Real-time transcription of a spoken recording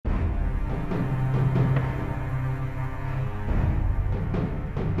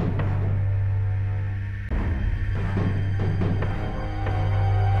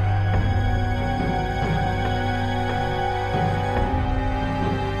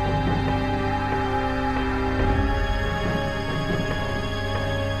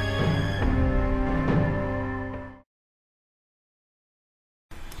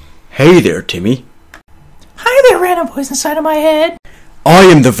Hey there, Timmy. Hi there, random voice inside of my head. I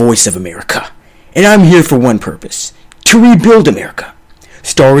am the voice of America, and I'm here for one purpose, to rebuild America,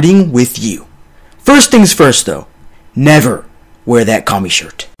 starting with you. First things first, though, never wear that commie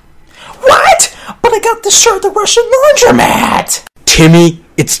shirt. What? But I got this shirt at the Russian laundromat. Timmy,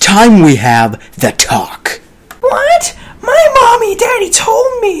 it's time we have the talk. What? My mommy and daddy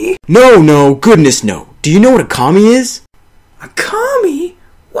told me. No, goodness no. Do you know what a commie is? A commie?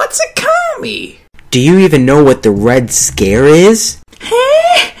 What's a commie? Do you even know what the Red Scare is?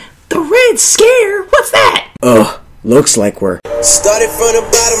 Huh? The Red Scare? What's that? Ugh, looks like we're... Started from the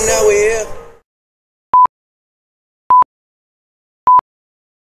bottom, now we're here.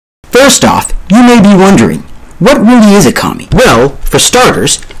 First off, you may be wondering, what really is a commie? Well, for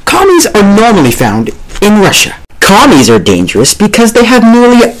starters, commies are normally found in Russia. Commies are dangerous because they have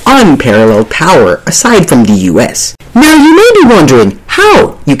nearly unparalleled power aside from the US. Now you may be wondering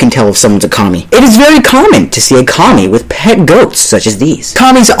how you can tell if someone's a commie. It is very common to see a commie with pet goats such as these.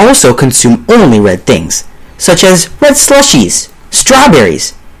 Commies also consume only red things, such as red slushies,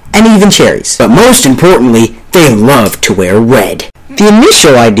 strawberries, and even cherries. But most importantly, they love to wear red. The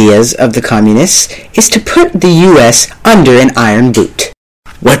initial ideas of the communists is to put the US under an iron boot.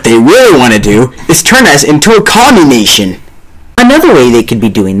 What they really want to do is turn us into a commie nation. Another way they could be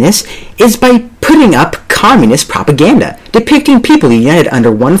doing this is by putting up communist propaganda depicting people united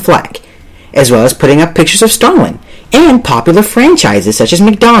under one flag, as well as putting up pictures of Stalin and popular franchises such as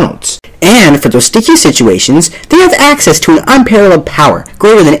McDonald's. And for those sticky situations, they have access to an unparalleled power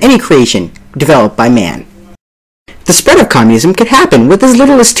greater than any creation developed by man. The spread of communism could happen with as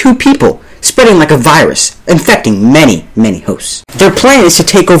little as 2 people, spreading like a virus, infecting many hosts. Their plan is to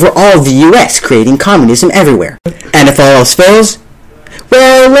take over all of the US, creating communism everywhere. And if all else fails,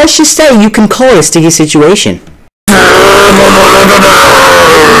 well, let's just say you can call it a sticky situation.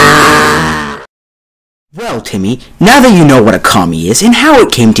 Well, Timmy, now that you know what a commie is and how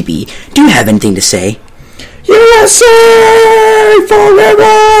it came to be, do you have anything to say? USA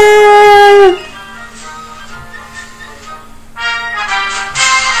forever!